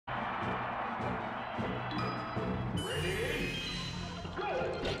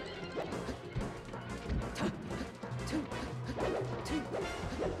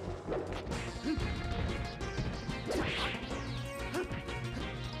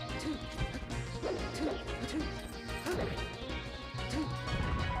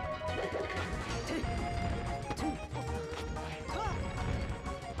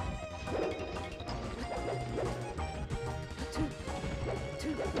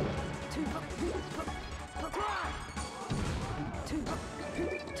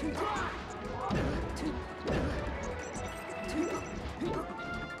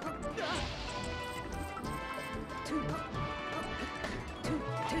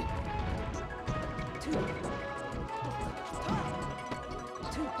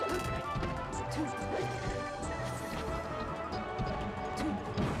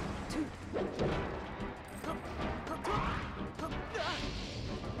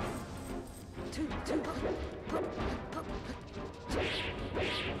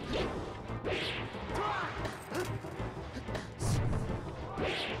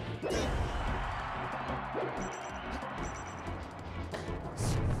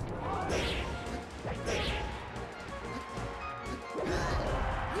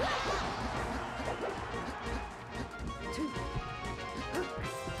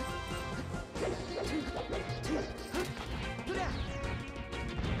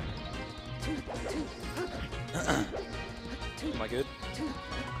Am I good?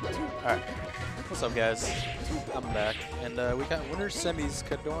 Alright. What's up, guys? I'm back. And we got winners semis,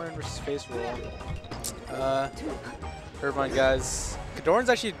 KoDoRiN versus Faceroll. Never mind, guys. KoDoRiN's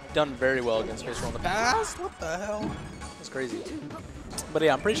actually done very well against Faceroll in the past. What the hell? That's crazy. But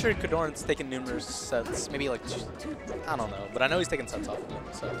yeah, I'm pretty sure KoDoRiN's taken numerous sets. Maybe like, I don't know. But I know he's taken sets off of him.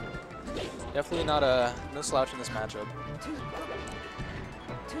 So definitely not no slouch in this matchup.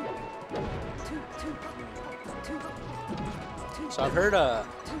 So I've heard a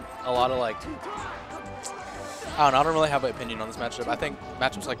lot of like, I don't know, I don't really have an opinion on this matchup. I think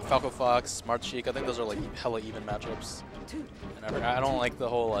matchups like Falco Fox, Marth, Sheik, I think those are like hella even matchups. And I don't like the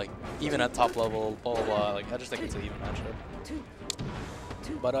whole like even at top level, blah blah blah. Like I just think it's an even matchup.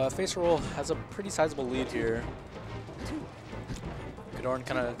 But Faceroll has a pretty sizable lead here. KoDoRiN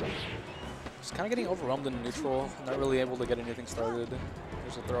just kind of getting overwhelmed in neutral, not really able to get anything started.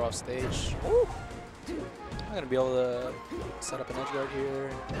 There's a throw off stage. Ooh. I'm going to be able to set up an edge guard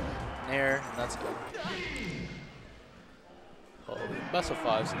here, nair, and that's good. Oh, best of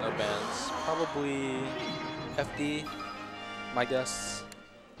fives, no bans. Probably FD, my guess.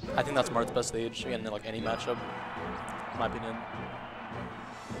 I think that's Marth's best stage, again, in like any matchup, in my opinion.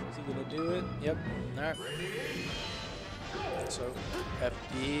 Is he going to do it? Yep. Alright. So,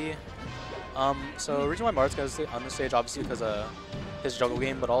 FD. So, the reason why Marth's got to stay on this stage, obviously, because of his juggle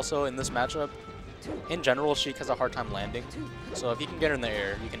game, but also in this matchup, in general, Sheik has a hard time landing. So if you can get her in the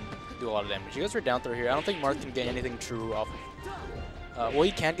air, you can do a lot of damage. You guys are down throw here. I don't think Marth can get anything true off of well,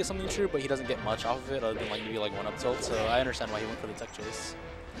 he can get something true, but he doesn't get much off of it other than like maybe like one up tilt. So I understand why he went for the tech chase.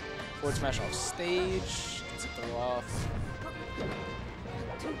 Forward smash off stage. Gets a throw off.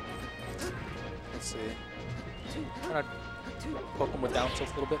 Let's see. Trying to poke him with down tilt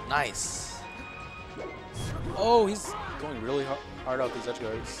a little bit. Nice. Oh, he's going really hard out these edge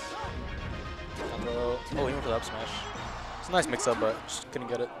guards. Oh, he went for the up smash. It's a nice mix-up, but just couldn't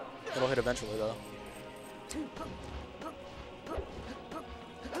get it. It'll hit eventually, though.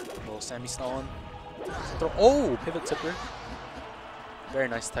 Little Sammy stalling. Oh, pivot tipper. Very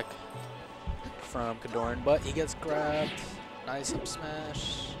nice tech from KoDoRiN, but he gets grabbed. Nice up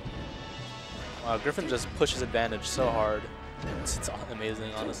smash. Wow, Griffin just pushes advantage so hard. It's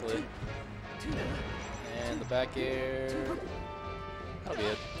amazing, honestly. And the back air. That'll be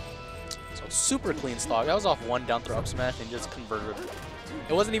it. So super clean stock. That was off one down throw up smash and just converted.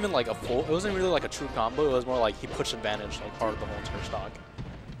 It wasn't even like a full, it wasn't really like a true combo. It was more like he pushed advantage like part of the whole entire stock.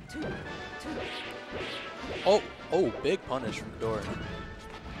 Oh, big punish from KoDoRiN.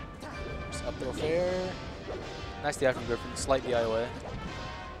 Just up throw fair. Nice DI from Griffin. Slight DI away.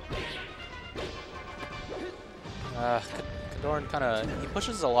 KoDoRiN he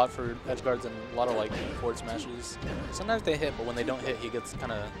pushes a lot for edge guards and a lot of like forward smashes. Sometimes they hit, but when they don't hit, he gets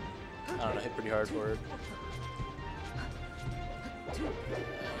kind of, I don't know, hit pretty hard for it.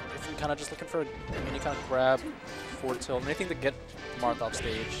 Griffin kind of just looking for any kind of grab, forward tilt, anything to get Marth off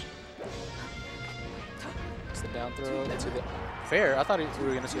stage. It's the down throw. Let's see the fair. I thought we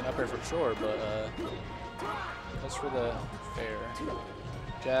were going to see an up air for sure, but that's for the fair.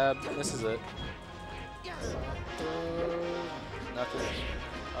 Jab. This is it. Nothing.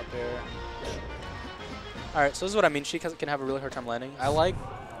 Up air. Alright, so this is what I mean. She can have a really hard time landing. I like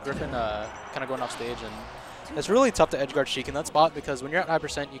Griffin kind of going off stage, and it's really tough to edgeguard Sheik in that spot because when you're at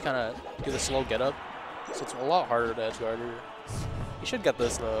 9%, you kind of do the slow get up. So it's a lot harder to edgeguard her. You should get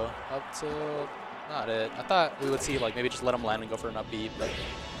this though. Up to not it. I thought we would see like maybe just let him land and go for an up beat, but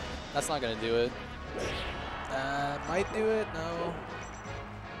that's not gonna do it. Might do it. No.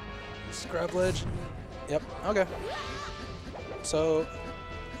 Scrub ledge. Yep. Okay. So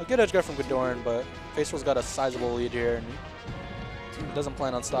a good edgeguard from KoDoRiN, but Faceroll's got a sizable lead here, and He doesn't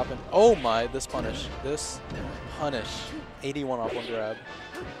plan on stopping. Oh my, this punish. This punish. 81 off one grab.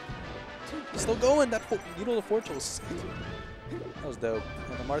 He's still going. That Needle of Fortune was sick. That was dope.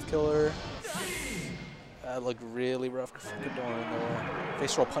 And the Marth killer. That looked really rough for KoDoRiN though.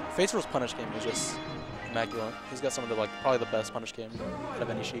 Faceroll's punish game was just immaculate. He's got some of the probably the best punish game out of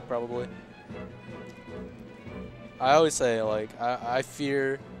any Sheik probably. I always say I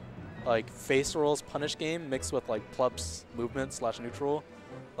fear Faceroll's punish game mixed with Plup's movement / neutral.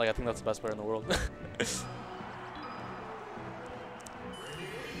 I think that's the best player in the world. It's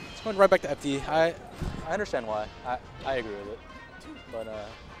going right back to FD. I understand why. I agree with it. But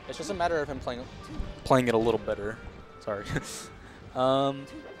it's just a matter of him playing it a little better. Sorry.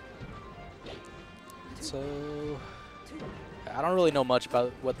 So I don't really know much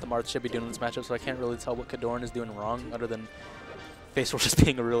about what the Marth should be doing in this matchup, so I can't really tell what KoDoRiN is doing wrong other than Faceroll just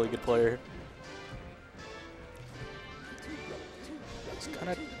being a really good player.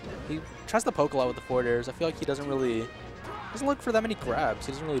 He tries to poke a lot with the forward airs. I feel like he doesn't look for that many grabs.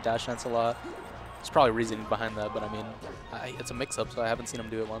 He doesn't really dash dance a lot. There's probably reasoning behind that, but I mean, it's a mix-up, so I haven't seen him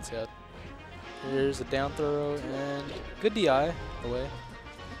do it once yet. Here's a down throw and good DI away.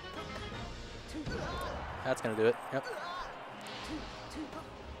 That's gonna do it. Yep.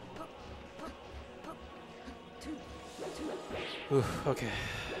 Ooh, okay.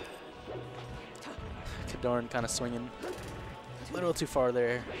 KoDoRiN kind of swinging a little too far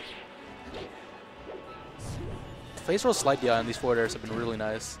there. Faceroll's slide DI on these forward airs have been really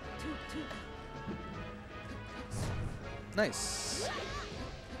nice. Nice.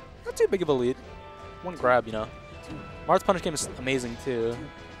 Not too big of a lead. One grab, you know. Marth's punish game is amazing too,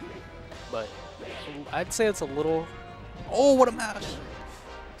 but I'd say it's a little. Oh, what a mash!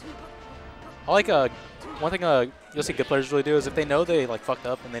 I like one thing you'll see good players really do is if they know they fucked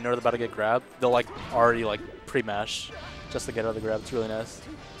up and they know they're about to get grabbed, they'll already pre-mash just to get out of the grab. It's really nice.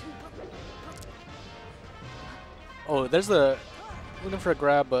 Oh, there's the looking for a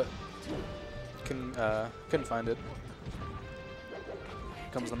grab, but couldn't find it.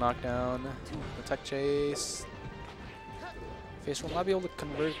 Comes the knockdown, the tech chase. Faceroll will not be able to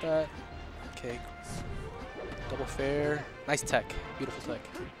convert that. Okay, double fair. Nice tech, beautiful tech.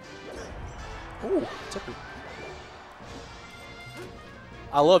 Ooh, tipper.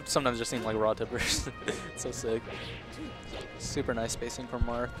 I love sometimes just seeing raw tippers. It's so sick. Super nice spacing from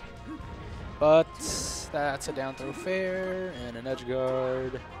Marth. But that's a down throw fair and an edge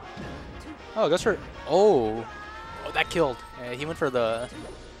guard. Oh, goes for. Oh, that killed. Yeah, he went for the.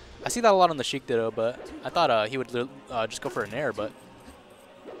 I see that a lot on the Sheik Ditto, but I thought he would just go for an air, but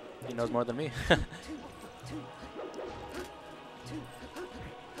he knows more than me. So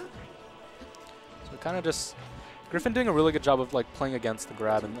kind of just Griffin doing a really good job of playing against the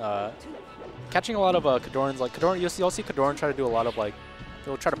grab and catching a lot of KoDoRiN's KoDoRiN. You'll see KoDoRiN try to do a lot of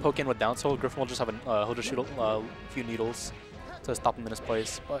he'll try to poke in with down tilt. Griffin will just have he'll just shoot a few needles to stop him in his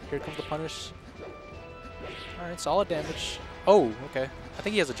place. But here comes the punish. All right, solid damage. Oh, okay. I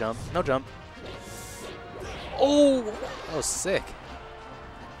think he has a jump. No jump. Oh, that was sick.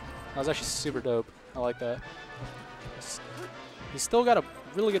 That was actually super dope. I like that. He's still got a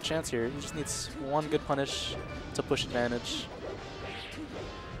really good chance here. He just needs one good punish to push advantage.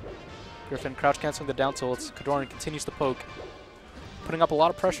 Griffin crouch canceling the down tilts. KoDoRiN continues to poke, putting up a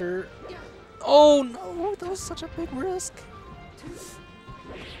lot of pressure. Oh no, that was such a big risk.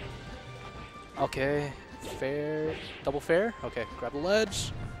 Okay, fair, double fair. Okay, grab the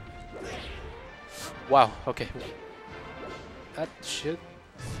ledge. Wow, okay. That should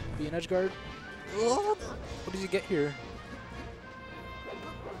be an edge guard. What did you get here?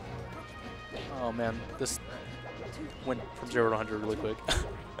 Oh man, this went from 0 to 100 really quick.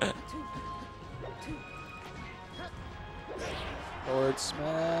 Forward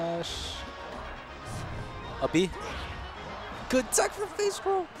smash. A B. Good tech for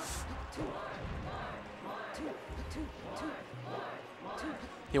Faceroll.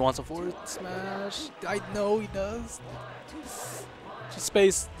 He wants a forward smash. I know he does. Just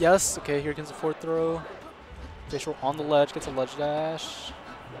space. Yes. Okay, here comes the fourth throw. Faceroll on the ledge. Gets a ledge dash.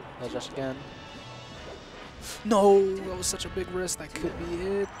 Ledge dash again. No, that was such a big risk. That could be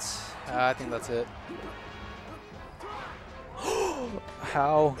it. I think that's it.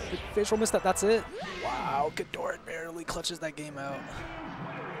 How? Did Faceroll miss that? That's it? Wow, KoDoRiN barely clutches that game out.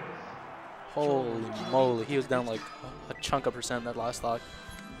 Holy moly, he was down a chunk of percent that last stock.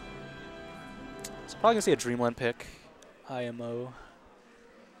 So probably gonna see a Dreamland pick. IMO.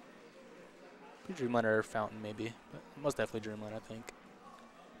 Dreamland or Fountain maybe, but most definitely Dreamland, I think.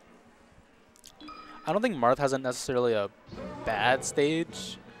 I don't think Marth has necessarily a bad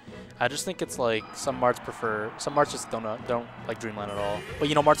stage. I just think it's like some Marths just don't like Dreamland at all. But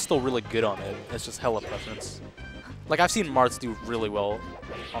you know, Marth's still really good on it. It's just hella preference. Like I've seen Marths do really well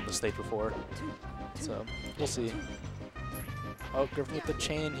on the stage before. So we'll see. Oh, Griffin with the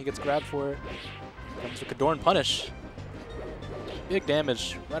chain. He gets grabbed for it. Comes with KoDoRiN punish. Big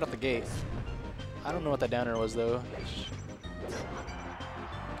damage right out the gate. I don't know what that down air was though.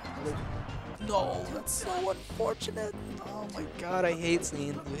 No, that's so unfortunate. Oh my god, I hate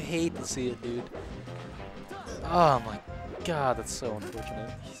to see it, dude. Oh my god, that's so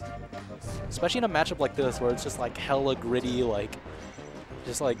unfortunate. Especially in a matchup like this where it's just like hella gritty, like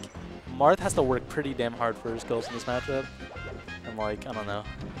just like Marth has to work pretty damn hard for his kills in this matchup. And like, I don't know.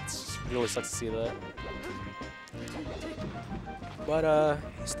 It really sucks to see that. But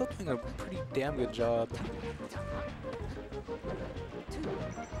he's still doing a pretty damn good job.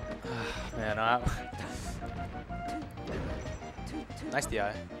 Man, nice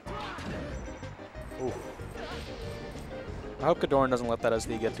DI. Ooh. I hope KoDoRiN doesn't let that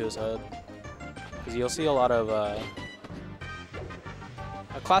SD get to his head. Because you'll see a lot of... a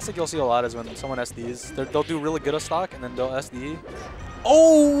classic you'll see a lot is when someone SDs. They'll do really good a stock and then they'll SD.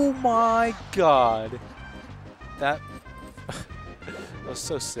 Oh my god! That was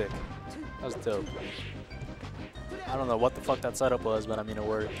so sick. That was dope. I don't know what the fuck that setup was, but I mean it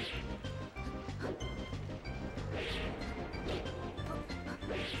worked.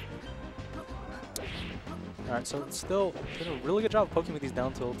 Alright, so it's still doing a really good job of poking with these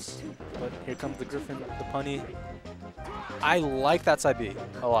down tilts. But here comes the Griffin, the punny. I like that side B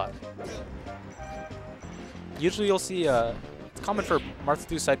a lot. Usually you'll see, it's common for Marth to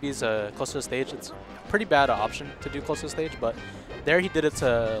do side Bs close to the stage. It's a pretty bad option to do close to the stage, but there he did it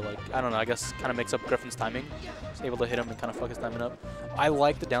to, like, I don't know, I guess kind of makes up Griffin's timing. He's able to hit him and kind of fuck his timing up. I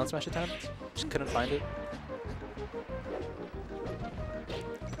like the down smash attempt, just couldn't find it.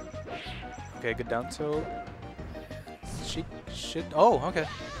 Okay, good down tilt. She should, oh, okay.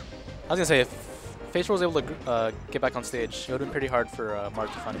 I was gonna say, if Faceroll was able to get back on stage, it would have been pretty hard for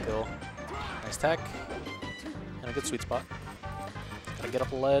Marth to find a kill. Nice tech, and a good sweet spot. Gotta get up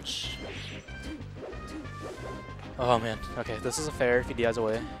the ledge. Oh man, okay, this is a fair if he DIs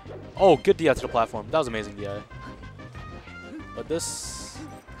away. Oh, good DI to the platform. That was amazing DI. But this,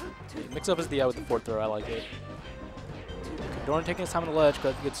 mix up his DI with the forward throw, I like it. KoDoRiN taking his time on the ledge,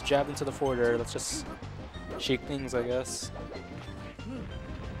 but gets jabbed into the forward air. That's just Sheik things, I guess.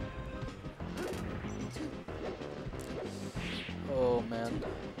 Oh man.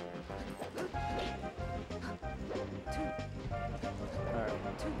 Alright.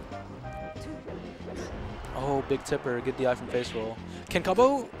 Oh, big tipper. Good DI from Faceroll. Can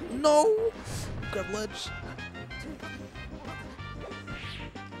combo? No! Grab ledge.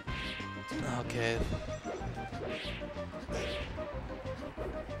 Okay.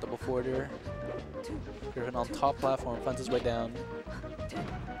 Double forwarder. Griffin on top platform, finds his way down.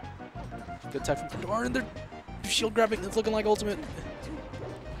 Good tech from KoDoRiN. They're shield grabbing. It's looking like ultimate.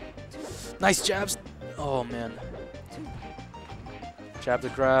 Nice jabs. Oh man. Jab to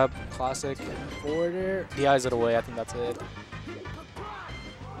grab. Classic. Forwarder. DIs it away. I think that's it.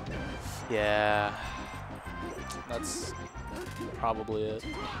 Yeah. That's probably it.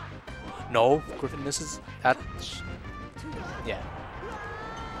 No. Griffin misses. That. Yeah.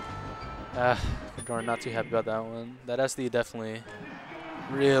 KoDoRiN not too happy about that one. That SD definitely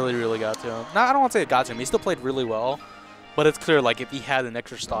really got to him. No, I don't want to say it got to him. He still played really well. But it's clear, like, if he had an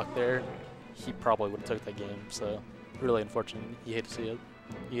extra stock there, he probably would have took that game. So, really unfortunate. You hate to see it.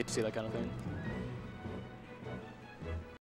 You hate to see that kind of thing.